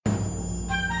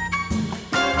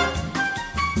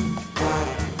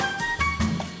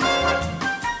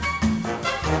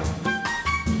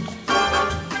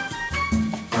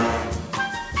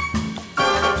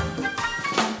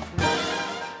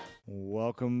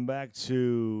Welcome back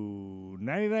to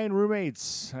 99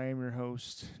 Roommates. I am your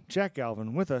host, Jack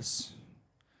Galvin. With us,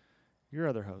 your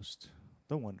other host,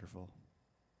 the wonderful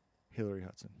Hillary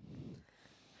Hudson.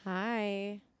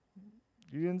 Hi.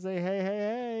 You didn't say hey, hey,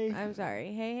 hey. I'm sorry.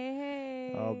 Hey, hey,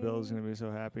 hey. Oh, Bill's going to be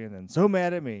so happy and then so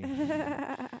mad at me.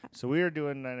 So we are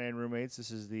doing 99 Roommates.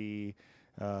 This is the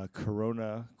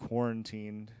Corona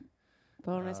quarantined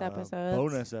bonus episodes.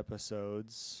 Bonus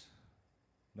episodes.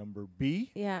 Number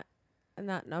B. Yeah.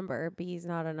 Not number. B's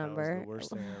not a number. That was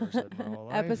the worst thing I ever said in my whole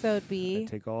life. Episode B. I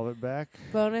take all of it back.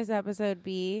 Bonus episode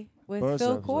B with Bonus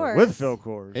Phil episode Kors. With Phil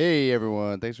Kors. Hey,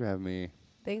 everyone. Thanks for having me.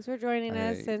 Thanks for joining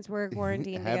us since we're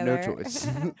quarantined I have together. no choice.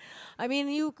 I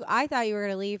mean, I thought you were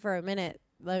going to leave for a minute.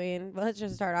 I mean, let's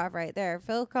just start off right there.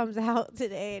 Phil comes out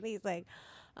today and he's like,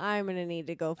 I'm going to need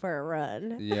to go for a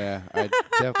run. Yeah, I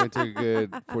definitely took a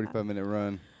good 45-minute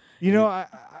run. You know,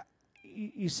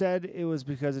 you said it was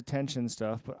because of tension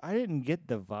stuff, but I didn't get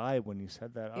the vibe when you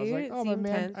said that. I was You like, didn't oh, my seem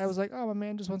man. tense. I was like, oh, my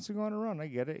man just wants to go on a run. I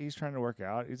get it. He's trying to work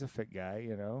out. He's a fit guy,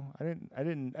 you know. I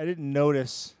didn't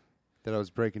notice That I was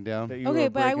breaking down. that you Okay, were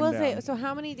but I will breaking say, down. so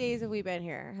how many days have we been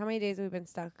here? How many days have we been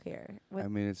stuck here? I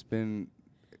mean, it's been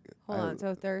Hold on.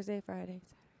 So Thursday, Friday,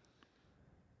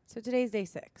 Saturday. So today's day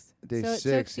 6. day so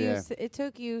 6, yeah. It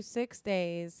took you 6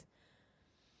 days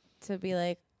to be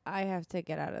like, I have to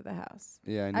get out of the house.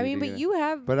 Yeah, I mean, but you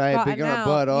have. But I have been gotten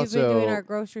going out. but You've been also doing our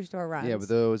grocery store runs. yeah, but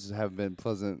those have been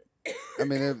pleasant. I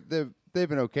mean, they've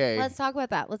been okay. Let's talk about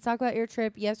that. Let's talk about your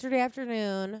trip yesterday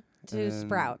afternoon to And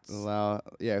Sprouts.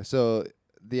 Yeah, so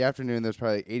the afternoon there's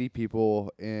probably 80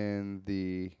 people in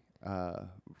the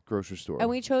grocery store. And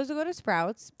we chose to go to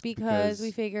Sprouts because we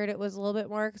Because- figured it was a little bit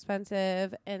more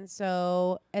expensive, and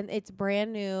it's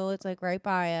brand new. It's like right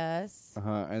by us.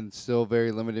 And still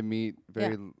very limited meat.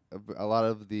 A lot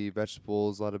of the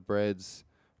vegetables, a lot of breads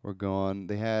were gone.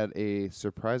 They had a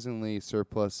surprisingly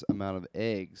surplus amount of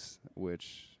eggs,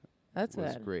 which That's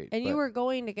was good. great. And you but were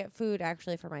going to get food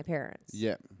actually for my parents.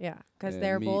 yeah, Yeah, because and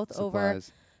they're meat, both over.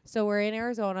 supplies. So we're in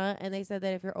Arizona, and they said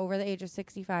that if you're over the age of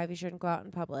 65, you shouldn't go out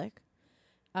in public.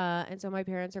 And so my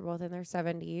parents are both in their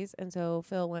 70s, and so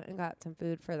Phil went and got some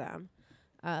food for them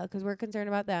because we're concerned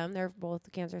about them. They're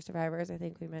both cancer survivors. I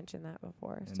think we mentioned that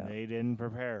before. And So they didn't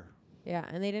prepare. yeah,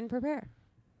 and they didn't prepare.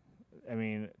 I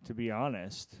mean, to be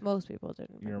honest, Most people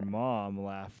didn't. your prepare. mom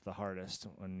laughed the hardest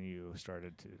when you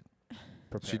started to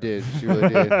prepare. She did. She really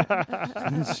did.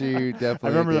 She definitely. I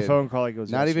remember the did. phone call like it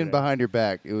was Not even yesterday. behind your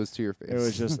back. It was to your face. It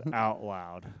was just out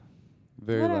loud.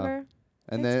 very loud. Whatever.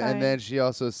 And It's then fine. she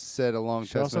also said a long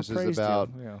She text also message praised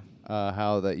about you. Yeah.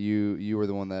 how that you were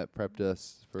the one that prepped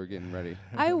us for getting ready.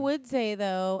 I would say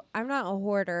though, I'm not a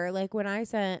hoarder. Like when I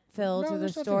sent Phil No, to the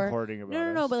there's nothing store. hoarding about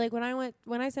No, us. but like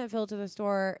when I sent Phil to the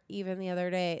store even the other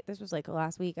day, this was like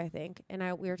last week I think, and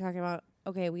we were talking about,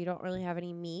 okay, we don't really have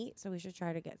any meat, so we should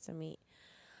try to get some meat.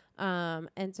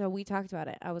 And so we talked about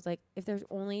it. I was like, if there's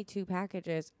only 2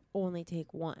 packages, only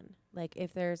take one. Like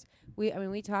if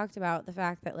we talked about the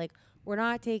fact that like we're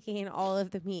not taking all of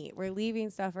the meat. We're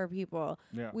leaving stuff for people.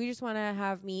 Yeah. We just want to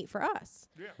have meat for us.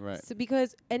 Right. So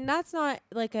and that's not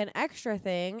like an extra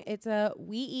thing.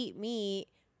 We eat meat,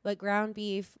 like ground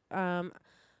beef.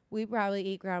 We probably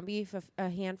eat ground beef a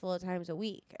handful of times a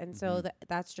week. And so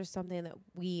that's just something that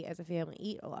we as a family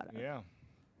eat a lot of. Yeah.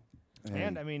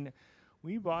 And I mean,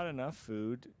 we bought enough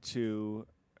food to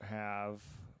have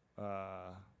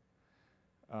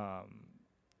I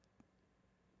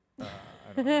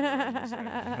don't know what I was gonna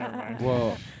say. Never mind.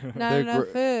 Well, Not The enough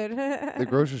food. the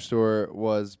grocery store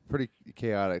was pretty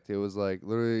chaotic. It was like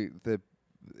literally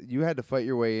you had to fight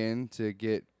your way in to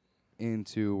get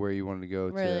into where you wanted to go.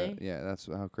 Really? Yeah, that's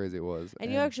how crazy it was.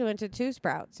 And you actually went to 2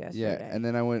 Sprouts yesterday. Yeah, and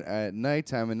then I went at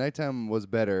nighttime, and nighttime was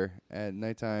better. At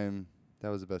nighttime, that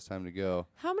was the best time to go.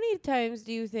 How many times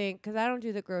do you think, because I don't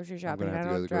do the grocery I'm shopping, gonna have I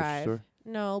to go to don't the grocery drive. store.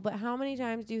 No, but how many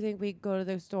times do you think we go to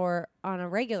the store on a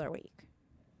regular week?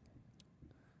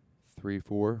 3,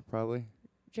 4, probably.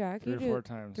 Jack, 3 you or do 4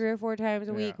 times. 3 or 4 times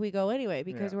a Yeah. week we go anyway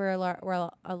because Yeah. we're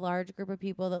a large group of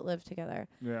people that live together.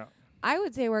 Yeah. I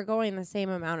would say we're going the same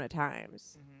amount of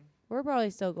times. Mm-hmm. We're probably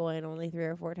still going only 3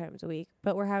 or 4 times a week,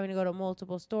 but we're having to go to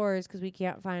multiple stores because we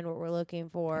can't find what we're looking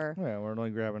for. Yeah, we're only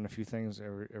grabbing a few things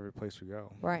every place we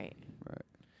go. Right.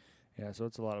 Yeah, so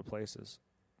it's a lot of places.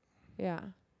 Yeah.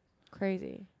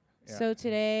 Crazy. Yeah. So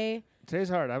today's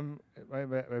hard. My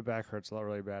back hurts a lot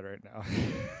really bad right now.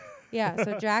 yeah,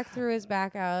 so Jack threw his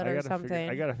back out or something.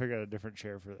 I gotta figure out a different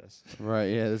chair for this. Right,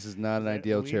 yeah, this is not an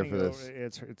ideal chair for Leaning this.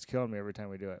 over, it's killing me every time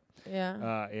we do it.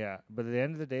 Yeah. Yeah, but at the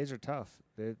end of the days are tough.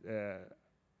 It's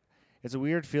a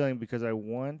weird feeling because I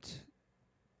want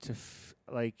to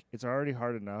it's already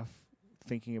hard enough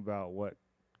thinking about what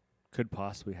could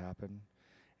possibly happen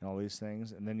and all these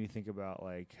things. And then you think about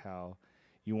like how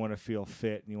you want to feel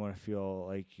fit and you want to feel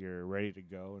like you're ready to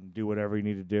go and do whatever you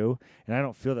need to do. And I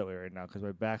don't feel that way right now because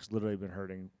my back's literally been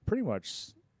hurting pretty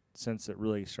much since it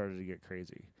really started to get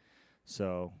crazy.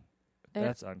 So And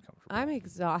that's uncomfortable. I'm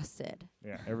exhausted.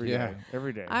 Yeah, every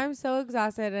day. I'm so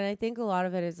exhausted, and I think a lot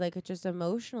of it is like it's just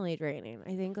emotionally draining.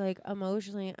 I think like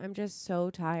emotionally, I'm just so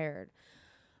tired.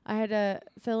 I had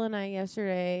Phil and I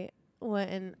yesterday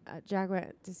Jack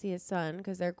went to see his son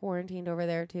because they're quarantined over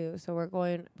there too. So we're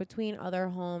going between other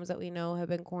homes that we know have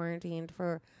been quarantined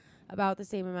for about the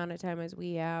same amount of time as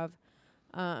we have,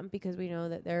 because we know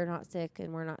that they're not sick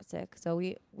and we're not sick. So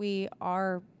we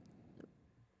are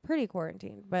pretty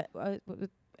quarantined, but with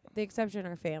the exception of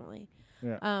our family.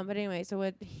 Yeah. But anyway, so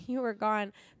when you were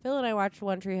gone, Phil and I watched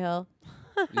One Tree Hill.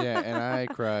 Yeah, and I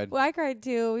cried. Well, I cried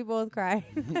too. We both cried.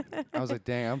 I was like,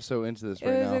 dang, I'm so into this It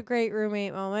right was now. a great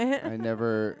roommate moment. I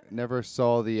never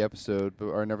saw the episode,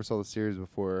 or never saw the series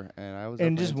before, and I was.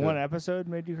 And definitely just into one it. episode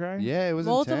made you cry? Yeah, it was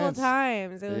multiple intense.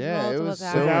 times. It was Yeah, it multiple was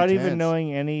times. so Without even intense.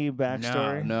 knowing any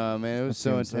backstory? No, man, it was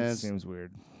so That intense. seems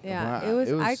weird. Yeah, Wow, it was.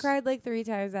 it I was- cried like 3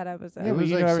 times that episode. It Yeah, but was,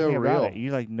 you like, know so everything about real. it.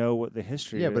 You like know what the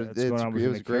history Yeah, is but that's going on it between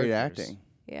was the great characters. acting.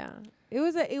 Yeah, it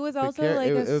was. It was The also char- like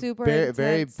it a was super very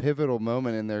intense. pivotal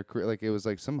moment in their career. Like it was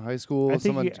like some high school, I think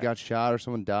someone he- got shot or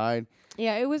someone died,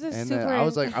 Yeah, it was a and super. then I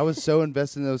was like, I was so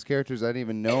invested in those characters, I didn't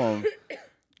even know them.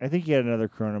 I think you had another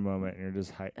Corona moment, and you're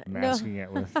just masking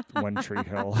it with One Tree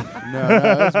Hill. No,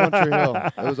 it was One Tree Hill.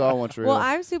 It was all One Tree Well, Hill.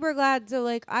 I'm super glad. So,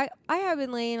 like, I have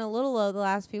been laying a little low the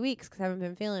last few weeks because I haven't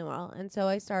been feeling well. And so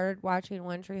I started watching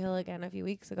One Tree Hill again a few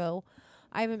weeks ago.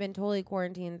 I haven't been totally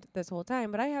quarantined this whole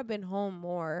time, but I have been home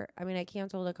more. I mean, I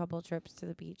canceled a couple trips to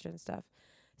the beach and stuff.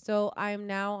 So I'm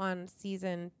now on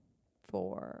season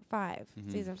 5.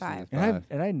 Mhm, Season 5.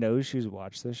 And I know she's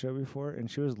watched this show before, and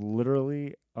she was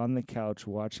literally on the couch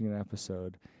watching an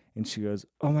episode, and she goes,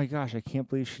 "Oh my gosh, I can't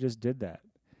believe she just did that."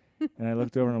 And I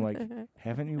looked over and I'm like,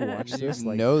 "Haven't you watched You this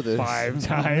like know this 5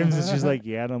 times?" And she's like,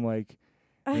 "Yeah." And I'm like,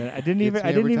 and I didn't Gets me even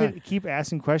every time. keep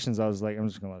asking questions. I was like, I'm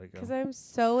just gonna let it go. Because I'm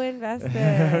so invested.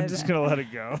 I'm just gonna let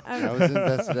it go. I'm I was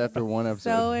invested after one episode.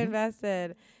 so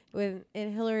invested in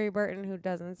Hillary Burton, who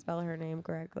doesn't spell her name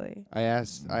correctly. I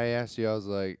asked you, I was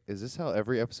like, is this how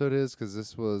every episode is? Because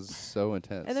this was so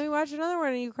intense. And then we watched another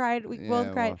one, and you cried. We both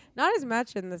Yeah, cried. well, not as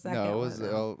much in the second no, it one, was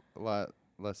though. a lot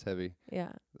less heavy. Yeah.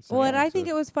 the Well, second and I think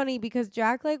episode. it was funny because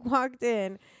Jack like walked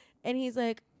in, and he's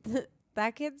like,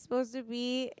 "That kid's supposed to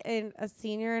be a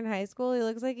senior in high school. He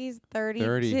looks like he's 32."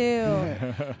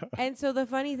 30. And so the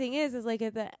funny thing is like I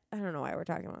don't know why we're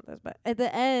talking about this, but at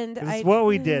the end, It's what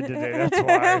we did today. That's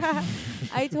why.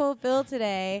 I told Phil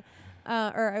today,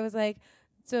 or I was like,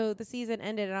 so the season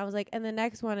ended, and I was like, and the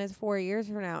next one is 4 years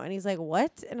from now. And he's like,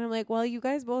 what? And I'm like, well, you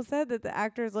guys both said that the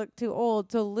actors look too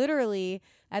old. So literally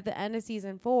at the end of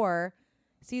season 4,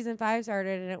 season 5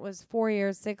 started, and it was 4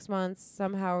 years, 6 months,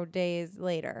 somehow days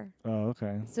later. Oh,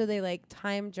 okay. So they like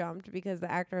time jumped because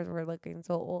the actors were looking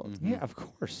so old. Mhm. Yeah, of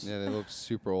course. Yeah, they look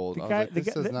super old. The I was guy- like, the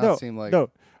this guy- does no, not seem like. No,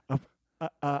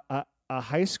 a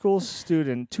high school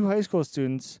student, 2 high school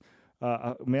students,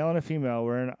 a male and a female,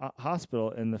 were in a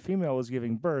hospital, and the female was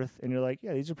giving birth, and you're like,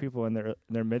 yeah, these are people in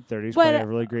their mid-30s, But, probably have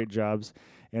really great jobs,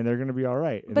 and they're going to be all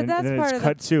right. And But then, that's and then part it's of the-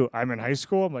 cut to, I'm in high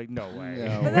school. I'm like, no way.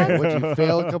 No, But that's- would you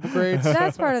fail a couple grades?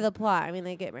 That's part of the plot. I mean,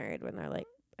 they get married when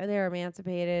they're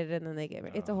emancipated, and then they get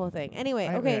married. It's a whole thing. Anyway,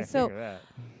 okay, so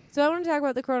I want to talk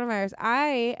about the coronavirus.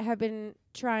 I have been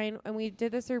trying, and we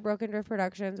did this through Broken Drift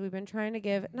Productions. We've been trying to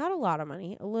give not a lot of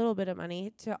money, a little bit of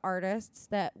money to artists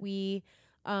that we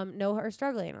know are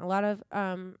struggling. A lot of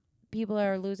people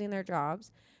are losing their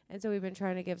jobs, and so we've been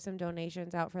trying to give some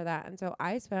donations out for that. And so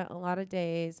I spent a lot of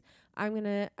days.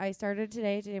 I started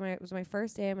today. Today was my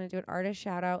first day. I'm going to do an artist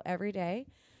shout out every day.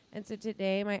 And so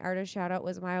today my artist shout out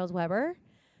was Miles Weber.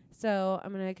 So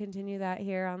I'm going to continue that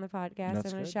here on the podcast. That's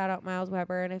I'm going to good. shout out Miles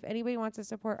Weber. And if anybody wants to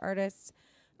support artists,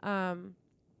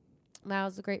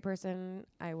 Miles is a great person.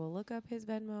 I will look up his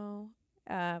Venmo.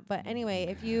 But anyway,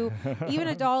 if you, even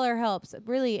 $1 helps,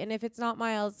 really. And if it's not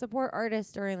Miles, support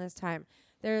artists during this time.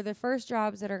 They're the first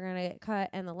jobs that are going to get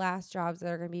cut and the last jobs that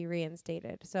are going to be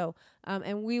reinstated. So,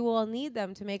 and we will need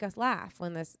them to make us laugh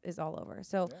when this is all over.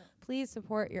 So please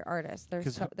support your artists.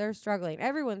 They're struggling.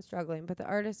 Everyone's struggling, but the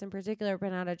artists in particular have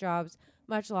been out of jobs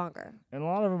much longer. And a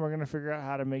lot of them are going to figure out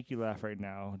how to make you laugh right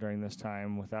now during this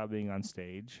time without being on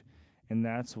stage. And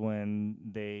that's when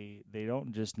they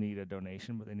don't just need a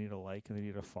donation, but they need a like and they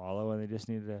need a follow, and they just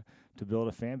need to build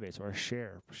a fan base or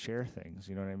share things.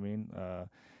 You know what I mean?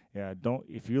 Yeah.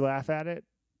 If you laugh at it,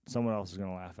 someone else is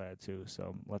gonna laugh at it too.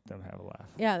 So let them have a laugh.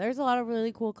 Yeah, there's a lot of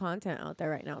really cool content out there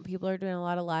right now. People are doing a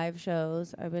lot of live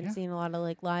shows. I've been Yeah. seeing a lot of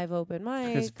like live open mics.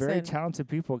 Because very and talented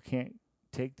people can't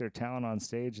take their talent on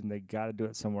stage, and they got to do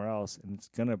it somewhere else, and it's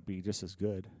gonna be just as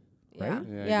good. yeah, right?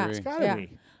 Yeah, I yeah. agree. It's gotta Yeah.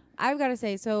 be. I've got to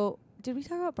say, so did we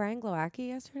talk about Brian Glowacki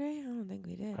yesterday? I don't think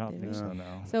we did. I don't did think we? so. Yeah.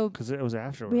 No. So Because it was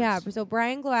afterwards. yeah, so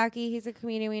Brian Glowacki, he's a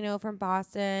comedian we know from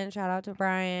Boston. Shout out to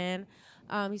Brian.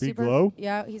 He's Big super Glow?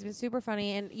 Yeah, he's been super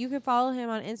funny, and you can follow him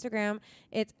on Instagram.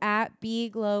 It's at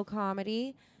BGlow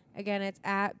Comedy. Again, it's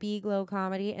at BGlow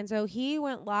Comedy. And so he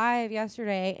went live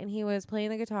yesterday, and he was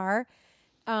playing the guitar,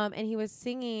 and he was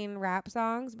singing rap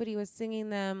songs, but he was singing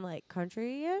them like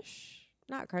country-ish,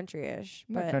 not country-ish,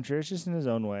 Not but country. It's just in his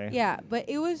own way. yeah, but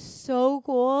it was so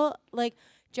cool. Like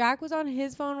Jack was on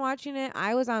his phone watching it.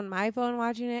 I was on my phone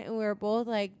watching it, and we were both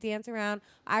like dancing around.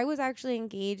 I was actually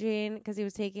engaging because he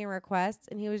was taking requests,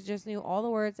 and he was just knew all the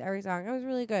words to every song. It was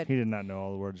really good. He did not know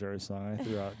all the words to every song. I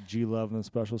threw out G Love and the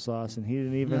special sauce, and he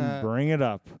didn't even Nah. bring it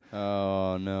up.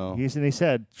 Oh no. He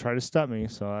said, try to stump me.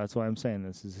 So that's why I'm saying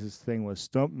this. Is his thing was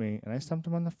stump me, and I stumped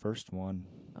him on the first one.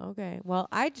 Okay, well,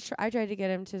 I tried to get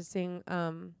him to sing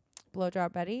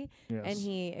 "Blowjob Betty," Yes. and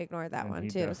he ignored that And one he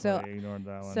too. So. definitely ignored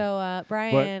that one. So,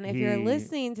 Brian, if you're he-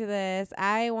 listening to this,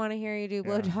 I want to hear you do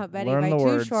Yeah. Blowjob Betty Learn by the Too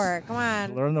words. Short. Come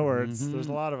on. Learn the words. Mhm. There's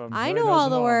a lot of them. I know all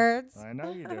the words. I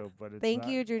know you do, but it's Thank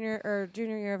not- you,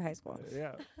 junior year of high school.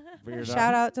 Yeah. But you're Shout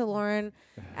not- out to Lauren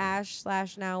Ash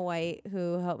 / Now White,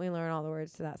 who helped me learn all the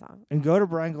words to that song. And go to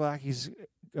Brian Glacky's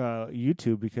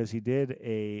YouTube because he did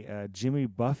a Jimmy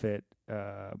Buffett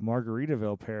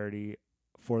Margaritaville parody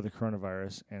for the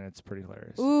coronavirus, and it's pretty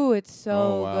hilarious. Ooh, it's so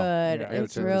Oh, wow. good. Yeah, I gotta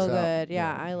It's check real this out. good.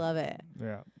 Yeah, Yeah. I love it.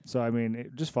 Yeah. So I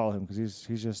mean, just follow him because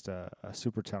he's just a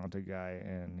super talented guy,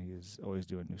 and he's always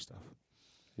doing new stuff.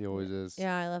 He always is.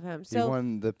 Yeah, I love him. He So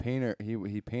won the painter.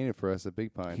 He painted for us at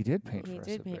Big Pine. He did paint He for us.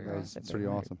 did at paint Big for That House. us was at pretty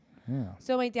Big awesome. Yeah.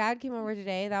 So my dad came over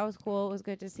today. That was cool. It was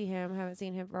good to see him. Haven't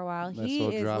seen him for a while. Nice He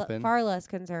little is drop in. far less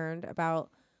concerned about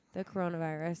the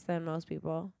coronavirus than most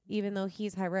people, even though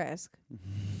he's high risk.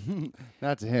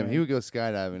 Not to him. Yeah. He would go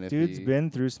skydiving if Dude's he. been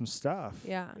through some stuff.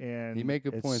 Yeah. And He made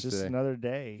good it's points just today. another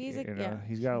day. He's a- you know, yeah.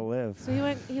 he's got to live. So he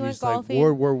went He's like golfing.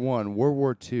 World War One, World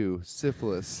War Two,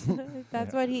 syphilis,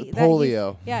 That's Yeah. what he. the that he's-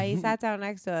 polio. Yeah, he sat down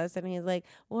next to us and he's like,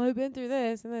 "Well, I've been through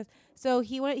this and this." So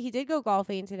he did go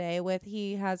golfing today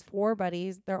he has 4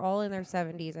 buddies. They're all in their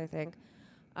 70s, I think.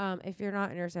 If you're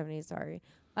not in your 70s, sorry.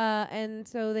 And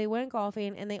so they went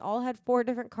golfing and they all had 4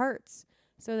 different carts.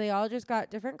 So they all just got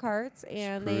different carts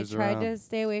and they cruise tried around. to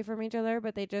stay away from each other,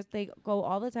 but they go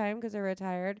all the time because they're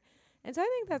retired. And so I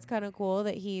think that's kind of cool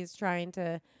that he's trying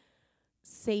to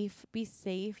be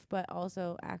safe, but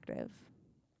also active.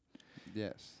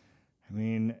 Yes. I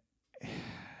mean,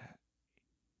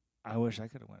 I wish I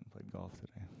could have went and played golf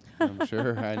today. I'm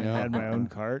sure. I I know. had my own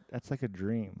cart. That's like a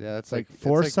dream. Yeah, that's It's like it's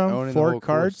foursome, owning the 4 whole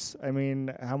carts. I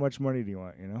mean, how much money do you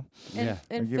want? You know, And, Yeah.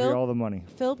 I'll and give you all the money.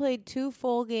 Phil played 2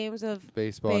 full games of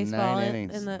Baseball, baseball 9 in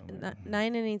innings. the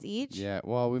 9 innings each. Yeah.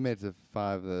 Well, we made it to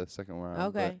 5 the second round.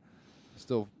 Okay. But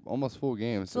still, almost full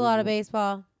games. It's a lot of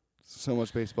baseball. So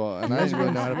much baseball, and You I guys didn't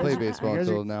really are- know how to you play guys are- baseball you guys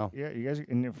are- until now. Yeah, you guys.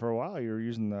 And for a while, you were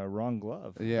using the wrong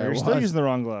glove. Yeah, you're I still was. using the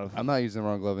wrong glove. I'm not using the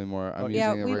wrong glove anymore. I'm Oh, using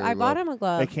Yeah, a regular I bought glove. him a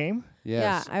glove. They came.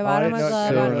 Yes. Yeah, I bought him a didn't know it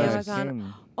glove so on nice. Amazon.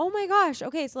 Came. Oh my gosh.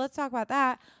 Okay, so let's talk about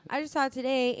that. I just saw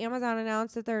today Amazon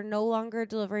announced that they're no longer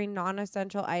delivering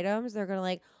non-essential items. They're going to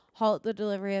like halt the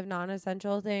delivery of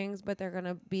non-essential things, but they're going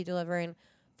to be delivering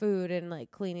food and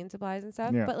like cleaning supplies and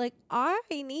stuff. Yeah. But like I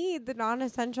need the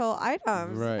non-essential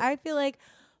items. Right. I feel like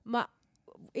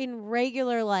in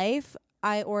regular life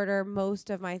I order most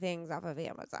of my things off of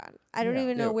Amazon. I don't Yeah.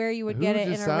 even know Yeah, where you would Who get it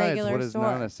in a decides regular what is store.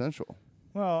 non-essential?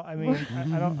 Well, I mean,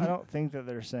 I don't think that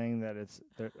they're saying that it's.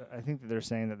 I think that they're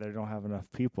saying that they don't have enough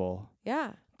people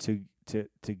Yeah. to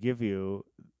give you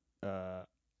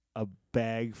a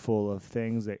bag full of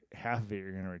things that half of it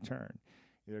you're going to return.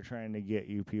 They're trying to get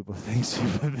you people things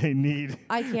that they need.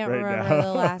 I can't right remember now.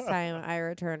 the last time I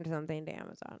returned something to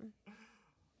Amazon.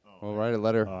 Well, write a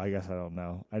letter. Oh, I guess I don't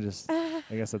know. I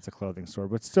guess that's a clothing store,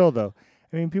 but still, though,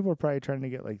 I mean, people are probably trying to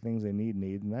get like things they need,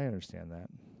 and I understand that.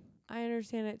 I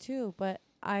understand it too, but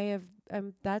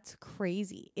that's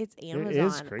crazy. It's Amazon. It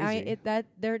is crazy.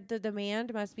 The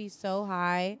demand must be so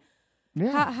high.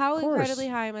 Yeah, How of course. incredibly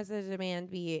high must the demand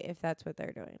be if that's what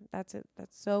they're doing? That's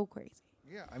so crazy.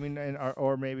 Yeah, I mean,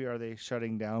 or maybe are they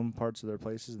shutting down parts of their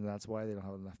places, and that's why they don't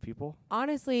have enough people?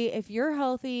 Honestly, if you're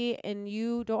healthy and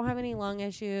you don't have any lung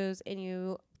issues and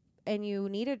you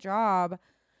need a job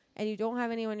and you don't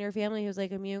have anyone in your family who's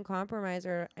like immune compromised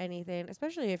or anything,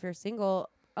 especially if you're single,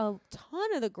 a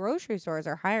ton of the grocery stores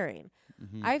are hiring.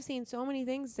 Mhm. I've seen so many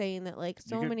things saying that like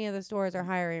so could- many of the stores are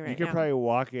hiring You right could now. probably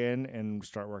walk in and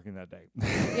start working that day.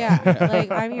 Yeah,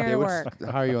 like I'm here They to would work.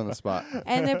 hire you on the spot.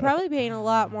 And they're probably paying a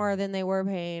lot more than they were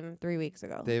paying 3 weeks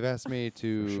ago. They've asked me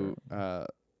to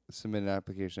submit an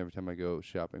application every time I go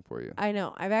shopping for you. I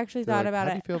know. I've actually They're thought like, about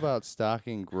How do it. you feel about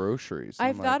stocking groceries?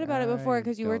 I've I'm thought like, about it before "I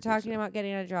because you were don't think talking so." about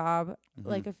getting a job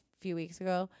like Mhm. a few weeks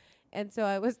ago. And so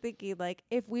I was thinking, like,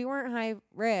 if we weren't high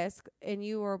risk and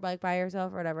you were like by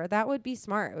yourself or whatever, that would be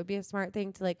smart. It would be a smart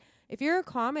thing to like, if you're a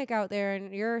comic out there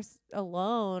and you're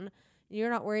alone, you're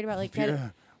not worried about like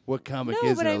getting. What comic No,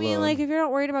 is but I mean, alone? like, if you're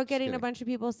not worried about getting a kidding. bunch of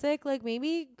people sick, like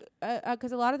maybe,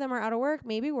 because a lot of them are out of work,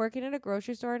 maybe working at a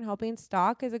grocery store and helping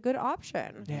stock is a good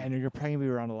option. Yeah, and you're probably gonna be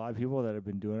around a lot of people that have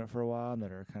been doing it for a while and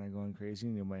that are kind of going crazy,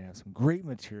 and you might have some great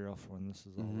material for when this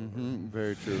is all Mhm, over.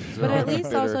 very true. But at least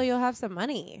Bitter. also you'll have some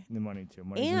money. The money too.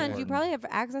 Money's And you important, probably have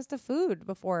access to food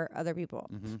before other people.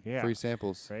 Yeah. Free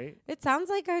samples. right. It sounds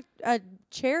like a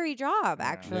cherry job, Yeah.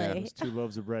 actually. Those 2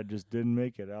 loaves of bread just didn't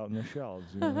make it out in the shelves.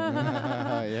 You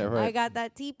know? Yeah, right. I got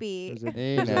that teepee. There's a,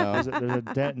 Hey, there's, a, now. there's a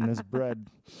dent in this bread.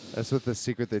 That's what the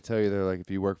secret they tell you. They're like, if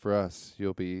you work for us,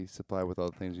 you'll be supplied with all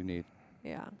the things you need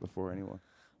Yeah. before anyone.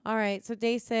 All right. So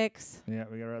day 6. Yeah,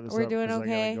 we gotta wrap this We're up. doing 'cause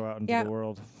okay. I gotta go out into Yeah. the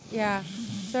world. Yeah.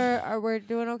 So we're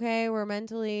doing okay. We're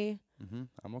mentally.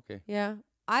 I'm okay. Yeah.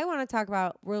 I want to talk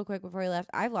about real quick before we left.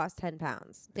 I've lost 10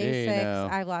 pounds. Day Hey, 6. now.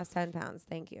 I've lost 10 pounds.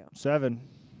 Thank you. 7.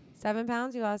 7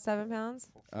 pounds. You lost 7 pounds.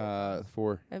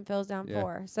 4. And Phil's down Yeah.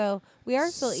 4. So we are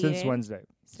still Since eating. Wednesday.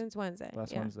 Since Wednesday.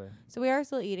 Last yeah. Wednesday. So we are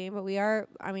still eating, but we are.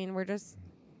 I mean, we're just.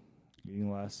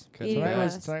 Eating less. Eating Tonight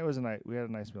less. was a night. We had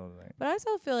a nice meal tonight. But I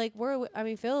still feel like I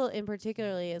mean, Phil in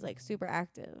particularly is like super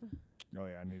active. Oh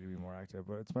yeah, I need to be more active,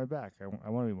 but it's my back. I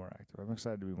want to be more active. I'm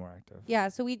excited to be more active. Yeah,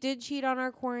 so we did cheat on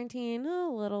our quarantine a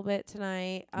little bit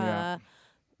tonight. Yeah.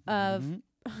 Mhm.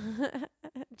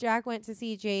 Jack went to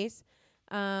see Jace.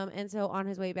 And so on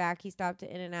his way back, he stopped at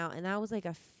In-N-Out, and that was like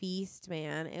a feast,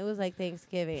 man. It was like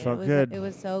Thanksgiving. Felt it was good. It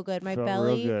was so good. My Felt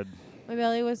belly, real good. my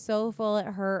belly was so full it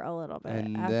hurt a little bit.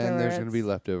 And afterwards. then there's going to be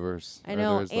leftovers. I or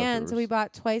know, there's and so we leftovers.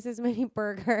 bought twice as many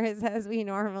burgers as we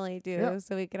normally do, Yep.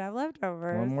 so we could have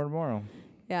leftovers. One more tomorrow.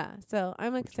 Yeah, so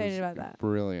I'm which excited was about that.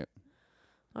 Brilliant.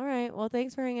 All right, well,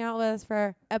 thanks for hanging out with us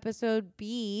for episode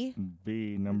B,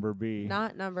 Number B.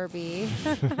 not number B.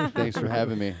 Thanks for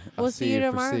having me. I'll We'll see you for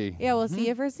tomorrow. C. Yeah, we'll see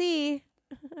you for C.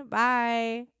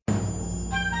 Bye.